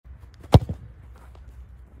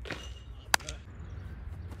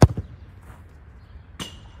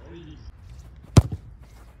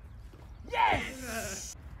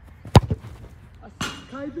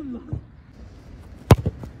yaptın lan?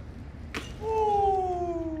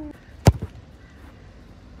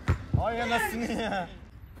 Ay anasını ya.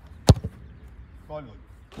 Gol.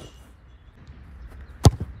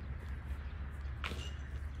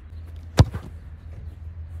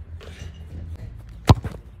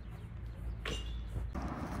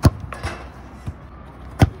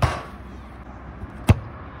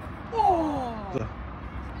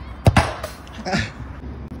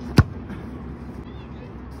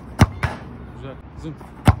 Güzel. Zım.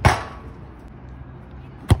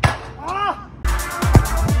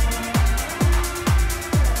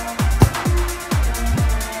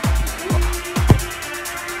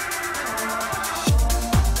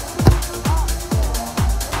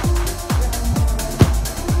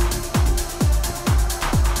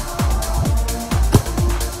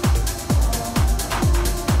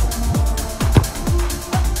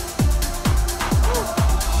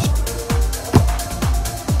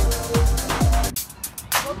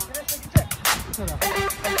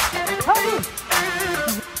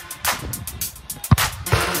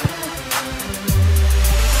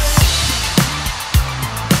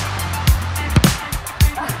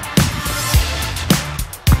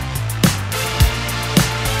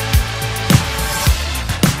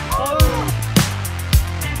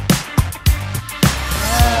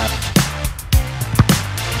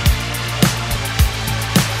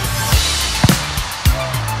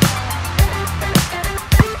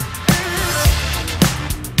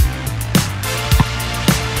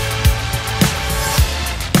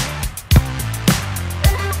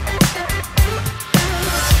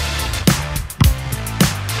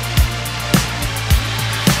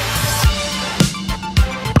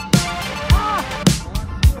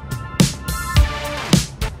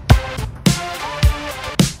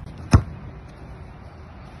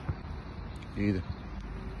 İyiydi.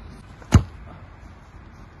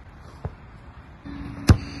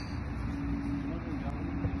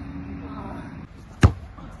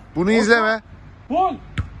 Bunu izleme. Gol.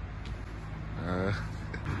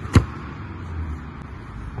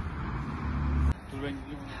 Dur ben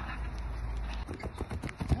gideyim.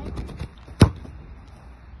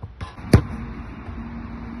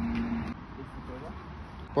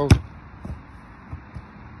 Bol.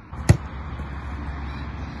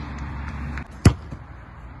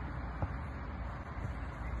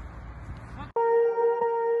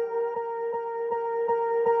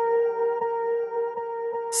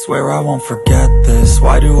 Swear I won't forget this,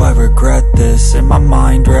 why do I regret this? In my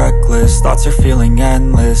mind reckless, thoughts are feeling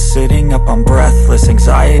endless. Sitting up I'm breathless,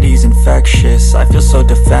 anxiety's infectious. I feel so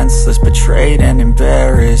defenseless, betrayed and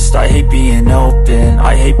embarrassed. I hate being open,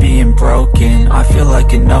 I hate being broken. I feel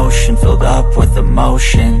like an ocean filled up with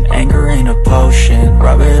emotion. Anger ain't a potion,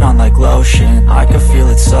 rub it on like lotion. I can feel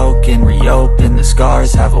it soaking, reopen, the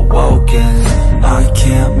scars have awoken. I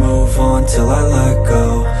can't move on till I let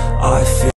go. I feel